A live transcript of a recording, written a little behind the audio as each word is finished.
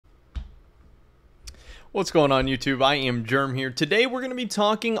What's going on, YouTube? I am Germ here. Today we're going to be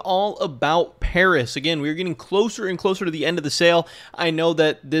talking all about Paris. Again, we're getting closer and closer to the end of the sale. I know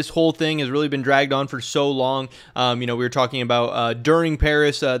that this whole thing has really been dragged on for so long. We were talking about during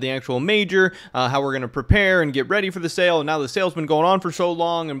Paris, the actual major, how we're going to prepare and get ready for the sale. And now the sale's been going on for so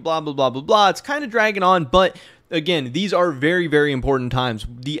long and blah, blah, blah, blah, blah. It's kind of dragging on, but again, these are very, very important times.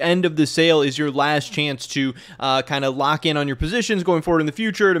 The end of the sale is your last chance to kind of lock in on your positions going forward in the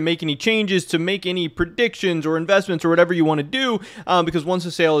future, to make any changes, to make any predictions or investments or whatever you want to do, because once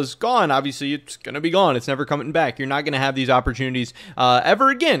the sale is gone, obviously it's going to be gone. It's never coming back. You're not going to have these opportunities ever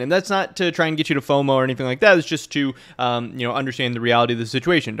again, and that's not to try and get you to FOMO or anything like that. It's just to understand the reality of the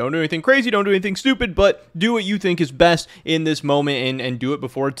situation. Don't do anything crazy. Don't do anything stupid, but do what you think is best in this moment and do it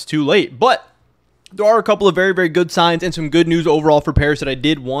before it's too late. But there are a couple of very, very good signs and some good news overall for Paris that I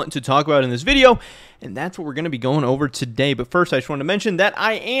did want to talk about in this video, and that's what we're going to be going over today. But first, I just want to mention that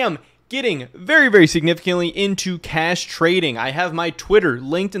I am getting very, very significantly into cash trading. I have my Twitter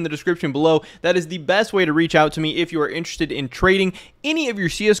linked in the description below. That is the best way to reach out to me if you are interested in trading any of your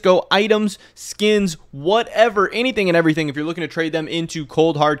CSGO items, skins, whatever, anything and everything. If you're looking to trade them into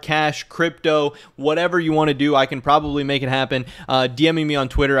cold hard cash, crypto, whatever you want to do, I can probably make it happen. DMing me on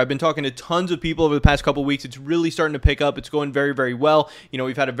Twitter. I've been talking to tons of people over the past couple weeks. It's really starting to pick up. It's going very, very well.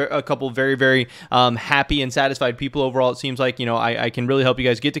 We've had a couple very, very happy and satisfied people overall. It seems like, I can really help you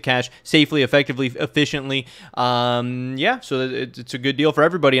guys get to cash safely, effectively, efficiently. So it's a good deal for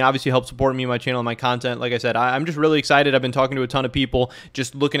everybody, and obviously help support me and my channel and my content. Like I said, I'm just really excited. I've been talking to a ton of people,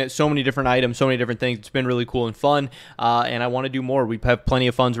 just looking at so many different items, so many different things. It's been really cool and fun, and I want to do more. We have plenty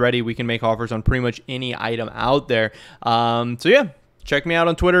of funds ready. We can make offers on pretty much any item out there. Check me out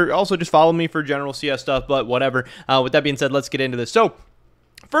on Twitter. Also, just follow me for general CS stuff, but whatever. With that being said, let's get into this. So,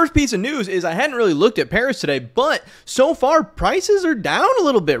 first piece of news is I hadn't really looked at Paris today, but so far prices are down a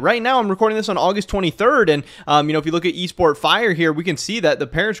little bit. Right now, I'm recording this on August 23rd, and if you look at Esport Fire here, we can see that the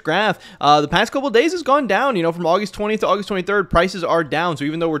Paris graph the past couple of days has gone down. From August 20th to August 23rd, prices are down. So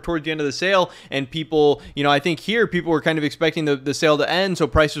even though we're towards the end of the sale, and people, I think here people were kind of expecting the sale to end, so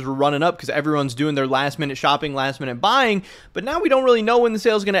prices were running up because everyone's doing their last minute shopping, last minute buying. But now we don't really know when the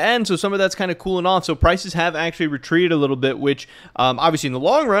sale is going to end, so some of that's kind of cooling off. So prices have actually retreated a little bit, which obviously in the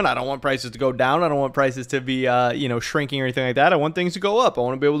long run, I don't want prices to go down. I don't want prices to be, shrinking or anything like that. I want things to go up. I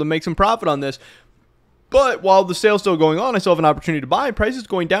want to be able to make some profit on this. But while the sale's still going on, I still have an opportunity to buy. Prices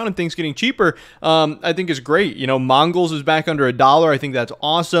going down and things getting cheaper, I think is great. Mongols is back under $1. I think that's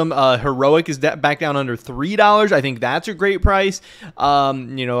awesome. Heroic is back down under $3. I think that's a great price. I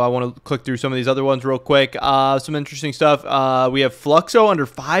want to click through some of these other ones real quick. Some interesting stuff. We have Fluxo under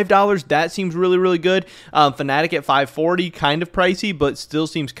 $5. That seems really, really good. Fnatic at $5.40, kind of pricey, but still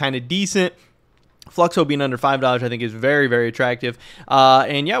seems kind of decent. Fluxo being under $5, I think, is very, very attractive.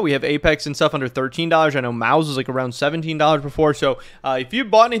 We have Apex and stuff under $13. I know Mouse was like around $17 before. So if you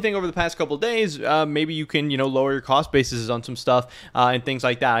bought anything over the past couple of days, maybe you can, lower your cost basis on some stuff and things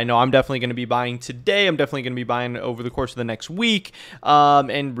like that. I know I'm definitely going to be buying today. I'm definitely going to be buying over the course of the next week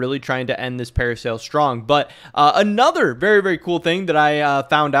and really trying to end this Paris sale strong. But another very, very cool thing that I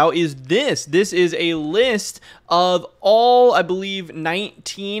found out is this. This is a list of all, I believe,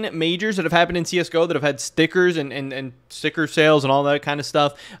 19 majors that have happened in CSGO that have had stickers and sticker sales and all that kind of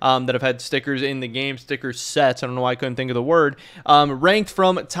stuff, that have had stickers in the game, sticker sets. I don't know why I couldn't think of the word. Ranked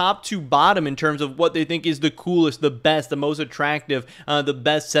from top to bottom in terms of what they think is the coolest, the best, the most attractive, the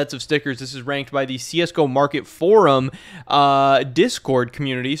best sets of stickers. This is ranked by the CSGO Market Forum Discord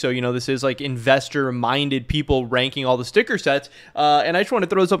community. So, this is like investor-minded people ranking all the sticker sets. And I just want to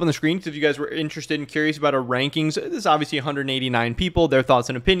throw this up on the screen because if you guys were interested and curious about our rankings, this is obviously 189 people, their thoughts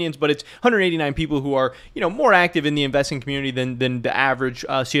and opinions, but it's 189 people who are, more active in the investing community than the average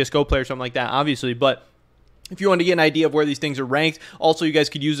CSGO player, something like that, obviously. But if you want to get an idea of where these things are ranked, also you guys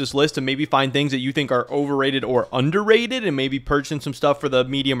could use this list to maybe find things that you think are overrated or underrated and maybe purchasing some stuff for the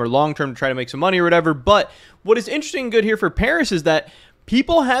medium or long term to try to make some money or whatever. But what is interesting and good here for Paris is that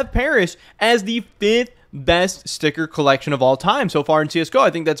people have Paris as the 5th best sticker collection of all time so far in CSGO. I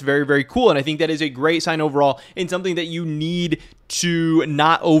think that's very, very cool, and I think that is a great sign overall and something that you need to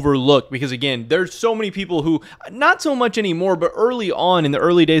not overlook, because again, there's so many people who, not so much anymore, but early on in the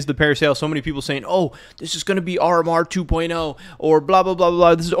early days of the Paris sale, so many people saying, oh, this is going to be RMR 2.0 or blah, blah, blah,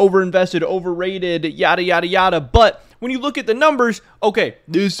 blah, this is overinvested, overrated, yada, yada, yada. But when you look at the numbers, okay,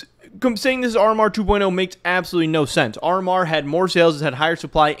 saying this is RMR 2.0 makes absolutely no sense. RMR had more sales, it had higher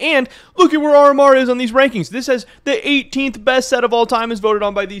supply, and look at where RMR is on these rankings. This has the 18th best set of all time as voted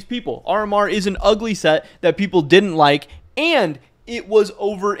on by these people. RMR is an ugly set that people didn't like, and it was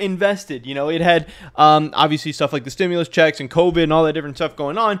over invested. It had obviously stuff like the stimulus checks and COVID and all that different stuff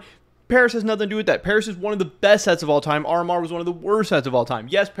going on. Paris has nothing to do with that. Paris is one of the best sets of all time. RMR was one of the worst sets of all time.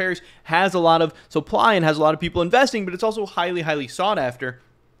 Yes, Paris has a lot of supply and has a lot of people investing, but it's also highly, highly sought after.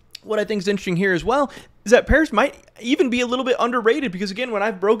 What I think is interesting here as well is that Paris might even be a little bit underrated because, again, when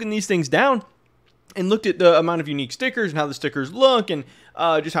I've broken these things down and looked at the amount of unique stickers and how the stickers look and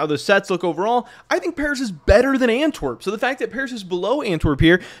just how the sets look overall, I think Paris is better than Antwerp. So the fact that Paris is below Antwerp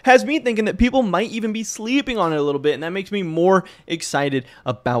here has me thinking that people might even be sleeping on it a little bit, and that makes me more excited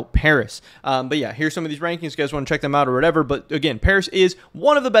about Paris. But yeah, here's some of these rankings. You guys want to check them out or whatever. But again, Paris is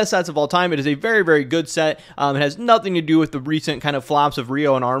one of the best sets of all time. It is a very, very good set. It has nothing to do with the recent kind of flops of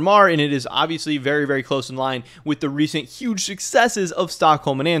Rio and RMR, and it is obviously very, very close in line with the recent huge successes of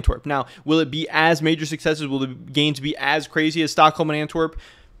Stockholm and Antwerp. Now, will it be as major successes? Will the gains be as crazy as Stockholm and Antwerp?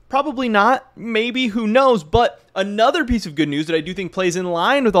 Probably not. Maybe. Who knows? But another piece of good news that I do think plays in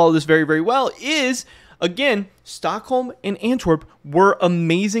line with all of this very, very well is, again, Stockholm and Antwerp were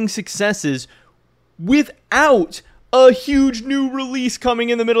amazing successes without a huge new release coming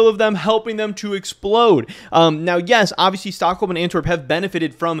in the middle of them, helping them to explode. Now, yes, obviously Stockholm and Antwerp have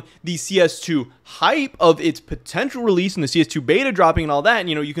benefited from the CS2 hype of its potential release and the CS2 beta dropping and all that. And,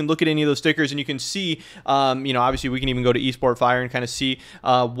 you can look at any of those stickers and you can see, obviously we can even go to Esport Fire and kind of see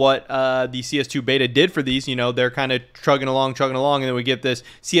what the CS2 beta did for these. They're kind of chugging along, and then we get this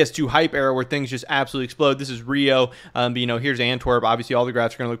CS2 hype era where things just absolutely explode. This is Rio, but, here's Antwerp. Obviously, all the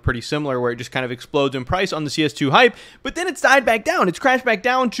graphs are going to look pretty similar where it just kind of explodes in price on the CS2 hype. But then it's died back down. It's crashed back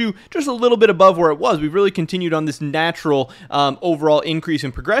down to just a little bit above where it was. We've really continued on this natural overall increase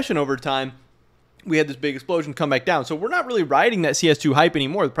in progression over time. We had this big explosion come back down. So we're not really riding that CS2 hype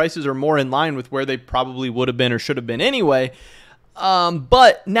anymore. The prices are more in line with where they probably would have been or should have been anyway.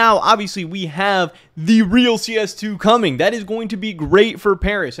 But now, obviously, we have the real CS2 coming. That is going to be great for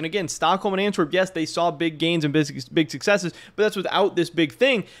Paris. And again, Stockholm and Antwerp, yes, they saw big gains and big successes, but that's without this big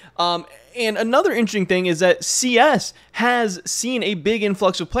thing. And another interesting thing is that CS has seen a big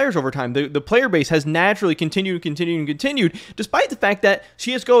influx of players over time. The player base has naturally continued, despite the fact that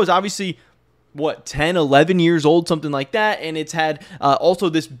CSGO is obviously 10, 11 years old, something like that, and it's had also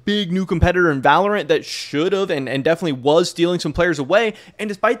this big new competitor in Valorant that should have and definitely was stealing some players away, and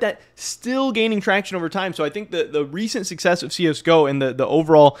despite that, still gaining traction over time. So I think the recent success of CSGO and the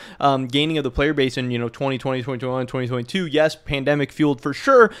overall gaining of the player base in 2020, 2021, 2022, yes, pandemic fueled for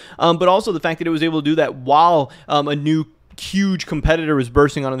sure, but also the fact that it was able to do that while a new huge competitor was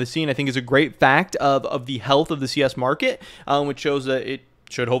bursting onto the scene, I think is a great fact of the health of the CS market, which shows that it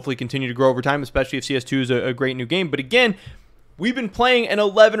should hopefully continue to grow over time, especially if CS2 is a great new game. But again, we've been playing an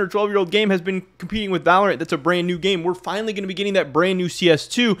 11 or 12-year-old game, has been competing with Valorant. That's a brand new game. We're finally going to be getting that brand new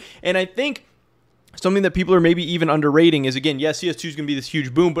CS2. And I think something that people are maybe even underrating is, again, yes, CS2 is going to be this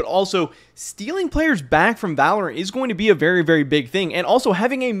huge boom, but also stealing players back from Valorant is going to be a very, very big thing. And also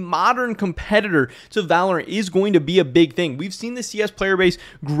having a modern competitor to Valorant is going to be a big thing. We've seen the CS player base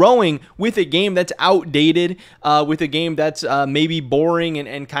growing with a game that's outdated, with a game that's maybe boring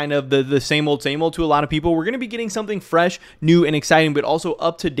and kind of the same old to a lot of people. We're going to be getting something fresh, new, and exciting, but also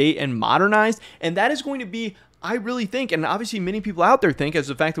up to date and modernized. And that is going to be, I really think, and obviously many people out there think, as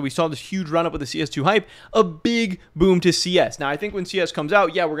the fact that we saw this huge run up with the CS2 hype, a big boom to CS. Now, I think when CS comes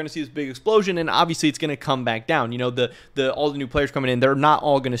out, yeah, we're going to see this big explosion, and obviously it's going to come back down. All the new players coming in, they're not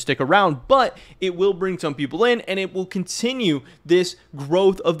all going to stick around, but it will bring some people in, and it will continue this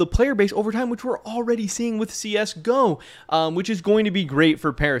growth of the player base over time, which we're already seeing with CSGO, which is going to be great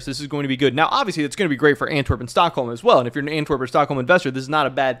for Paris. This is going to be good. Now, obviously, it's going to be great for Antwerp and Stockholm as well, and if you're an Antwerp or Stockholm investor, this is not a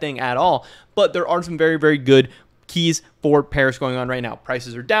bad thing at all, but there are some very, very good keys for Paris going on right now.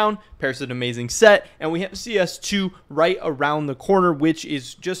 Prices are down. Paris is an amazing set, and we have CS2 right around the corner, which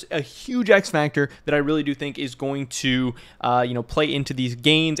is just a huge X factor that I really do think is going to, play into these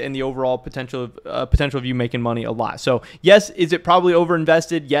gains and the overall potential of you making money a lot. So yes, is it probably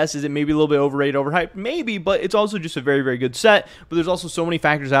overinvested? Yes. Is it maybe a little bit overrated, overhyped? Maybe, but it's also just a very, very good set. But there's also so many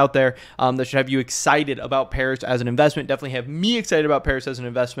factors out there that should have you excited about Paris as an investment. Definitely have me excited about Paris as an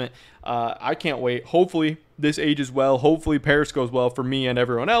investment. I can't wait. Hopefully this ages well. Hopefully Paris goes well for me and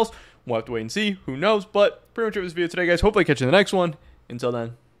everyone else. We'll have to wait and see. Who knows? But pretty much it was this video today, guys. Hopefully I catch you in the next one. Until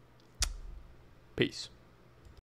then, peace.